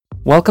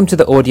Welcome to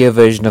the audio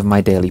version of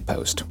my daily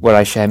post, where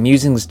I share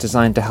musings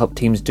designed to help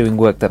teams doing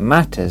work that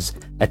matters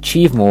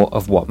achieve more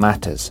of what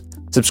matters.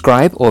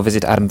 Subscribe or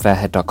visit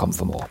adamfairhead.com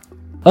for more.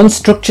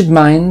 Unstructured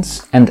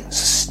minds and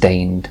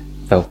sustained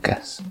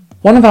focus.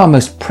 One of our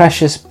most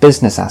precious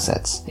business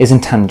assets is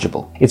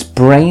intangible. It's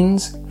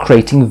brains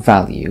creating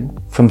value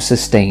from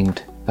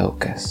sustained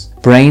focus.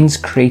 Brains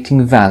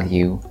creating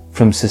value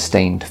from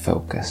sustained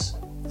focus.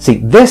 See,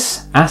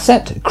 this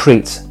asset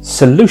creates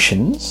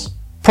solutions,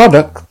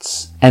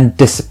 products, and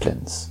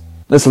disciplines.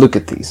 Let's look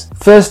at these.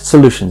 First,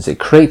 solutions. It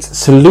creates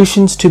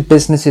solutions to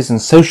businesses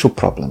and social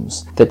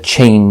problems that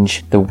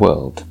change the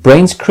world.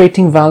 Brains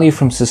creating value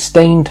from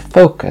sustained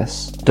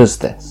focus does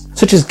this,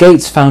 such as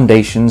Gates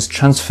Foundation's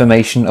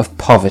transformation of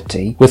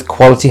poverty with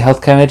quality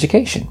healthcare and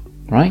education,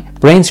 right?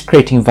 Brains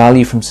creating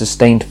value from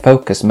sustained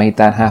focus made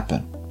that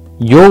happen.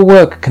 Your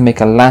work can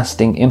make a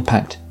lasting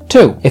impact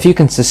too, if you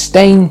can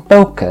sustain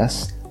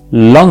focus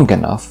long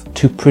enough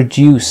to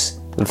produce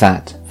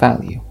that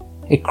value.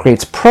 It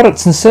creates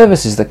products and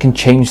services that can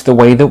change the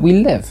way that we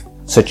live,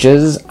 such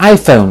as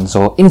iPhones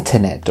or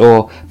internet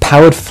or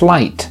powered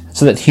flight,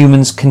 so that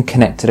humans can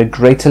connect at a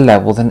greater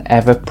level than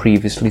ever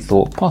previously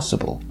thought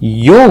possible.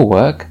 Your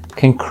work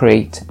can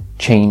create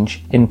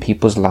change in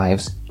people's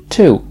lives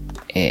too,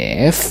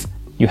 if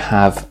you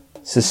have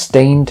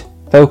sustained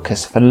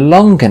focus for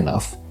long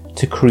enough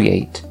to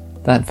create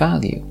that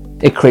value.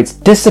 It creates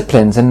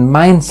disciplines and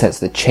mindsets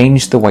that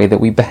change the way that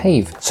we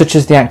behave, such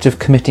as the act of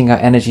committing our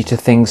energy to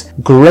things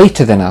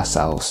greater than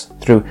ourselves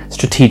through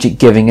strategic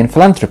giving and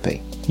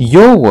philanthropy.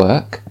 Your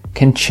work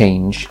can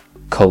change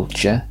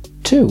culture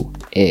too,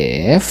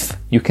 if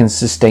you can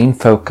sustain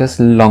focus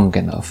long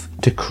enough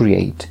to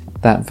create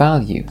that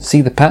value.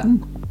 See the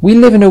pattern? We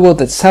live in a world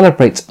that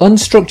celebrates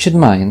unstructured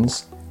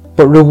minds,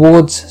 but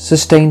rewards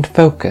sustained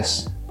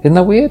focus. Isn't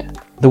that weird?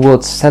 The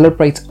world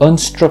celebrates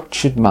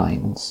unstructured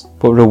minds,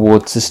 but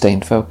rewards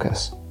sustained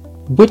focus.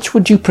 Which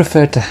would you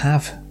prefer to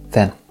have,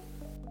 then?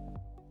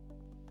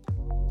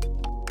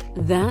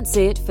 That's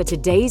it for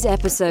today's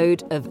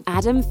episode of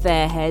Adam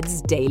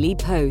Fairhead's Daily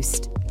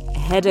Post.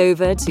 Head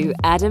over to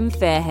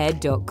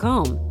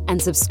adamfairhead.com and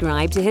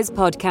subscribe to his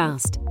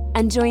podcast,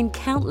 and join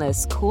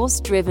countless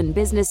course-driven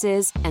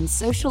businesses and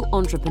social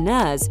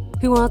entrepreneurs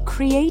who are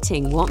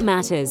creating what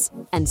matters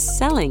and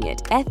selling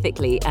it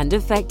ethically and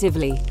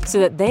effectively so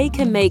that they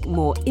can make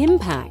more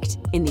impact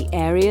in the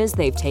areas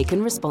they've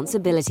taken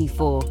responsibility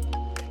for.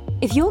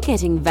 If you're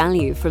getting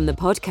value from the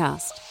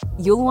podcast,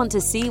 you'll want to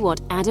see what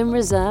Adam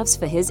reserves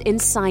for his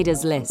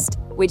insiders list,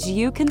 which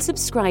you can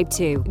subscribe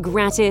to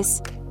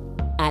gratis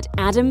at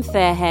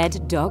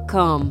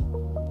adamfairhead.com.